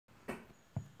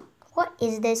What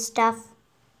is this stuff?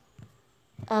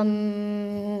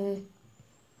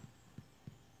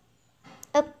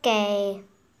 Okay.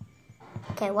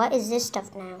 Okay, what is this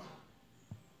stuff now?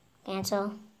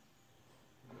 Cancel.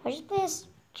 What is this?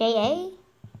 JA?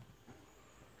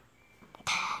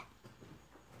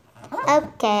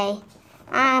 Okay.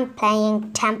 I'm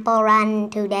playing Temple Run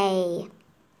today.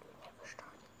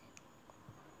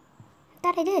 I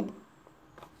thought I did.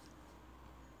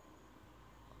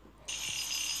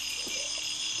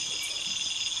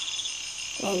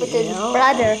 With his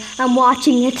brother. I'm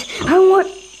watching it.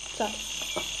 Sorry.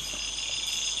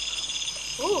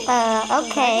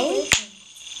 Okay.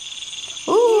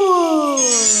 Ooh.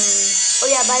 Oh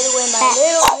yeah, by the way, my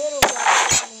little brother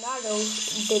Leonardo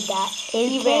did that.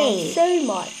 He ran so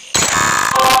much.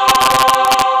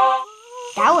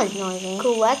 That was noisy.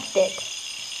 Collected.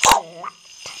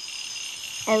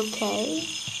 Okay.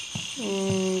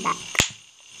 Back.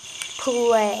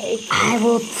 Play. I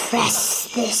will press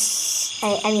this.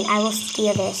 I mean, I will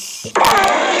steal this.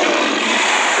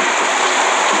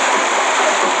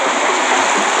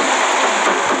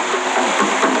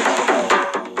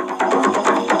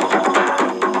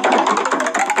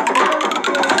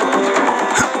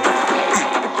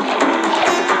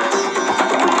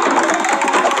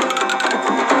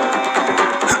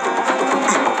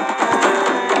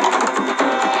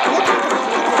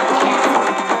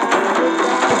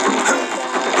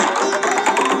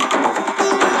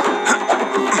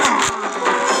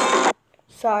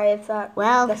 Sorry if that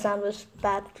Well, the sound was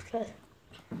bad.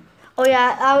 Oh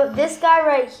yeah, this guy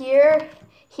right here,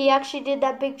 he actually did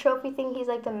that big trophy thing. He's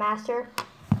like the master.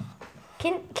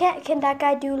 Can that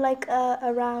guy do like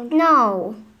a round?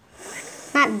 no.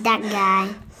 Not that guy.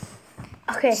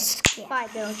 Okay, fine.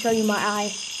 Then I'll show you my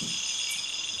eye.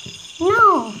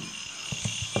 No.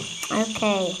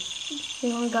 Okay.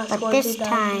 You only got But scored this 2,000.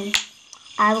 time,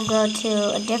 I will go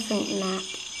to a different map.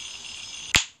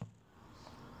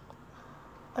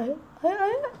 What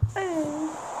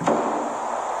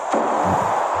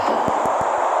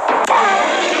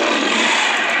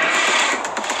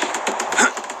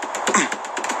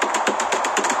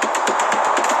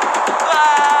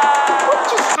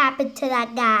just happened to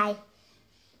that guy?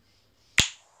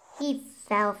 He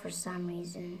fell for some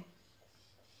reason.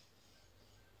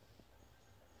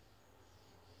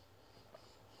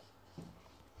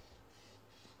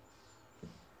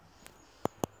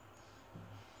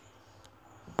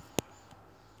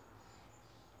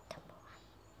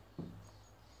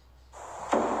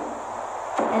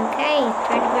 Okay, he's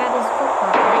trying to grab his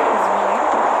football. That was weird.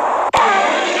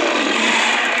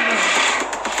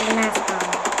 The mask on.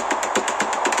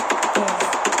 His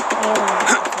real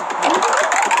mask or something.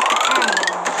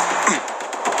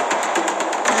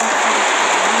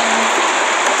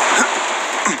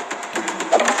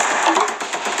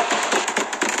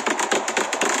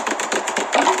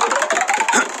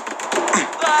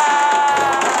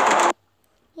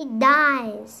 He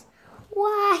dies.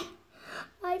 Why?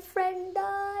 My friend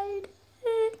died.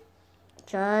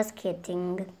 Just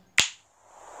kidding.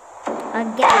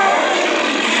 Again.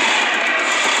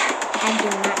 I do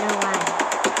not know why.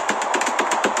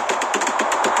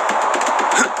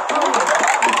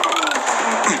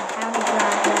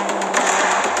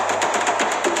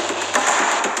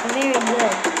 Very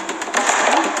good.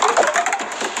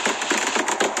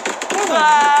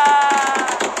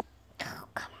 Oh,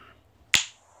 come on.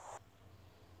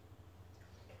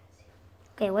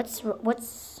 Okay,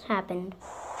 what's happened?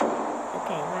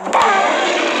 Okay, let me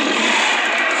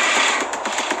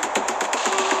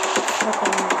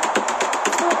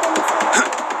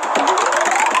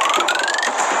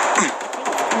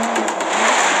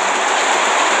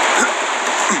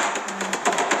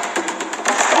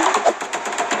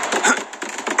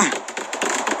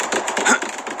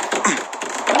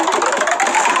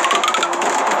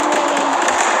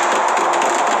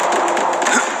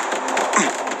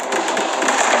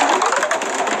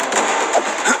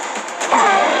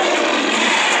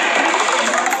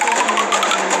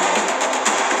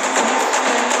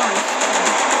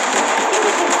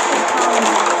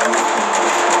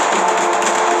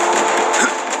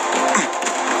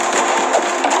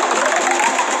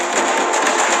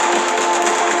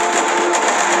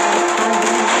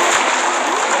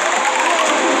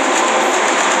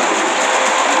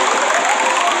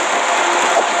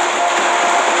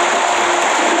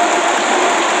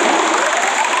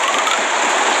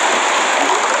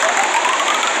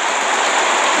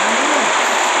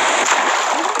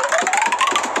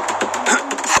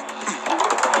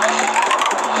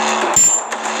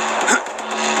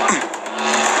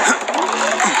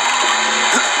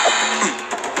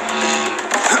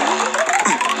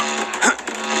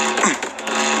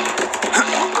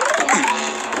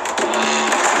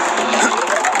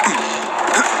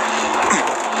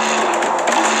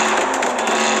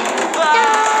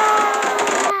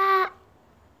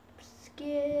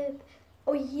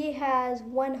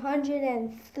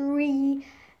 103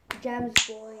 gems,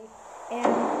 boy. And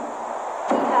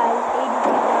he has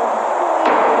 80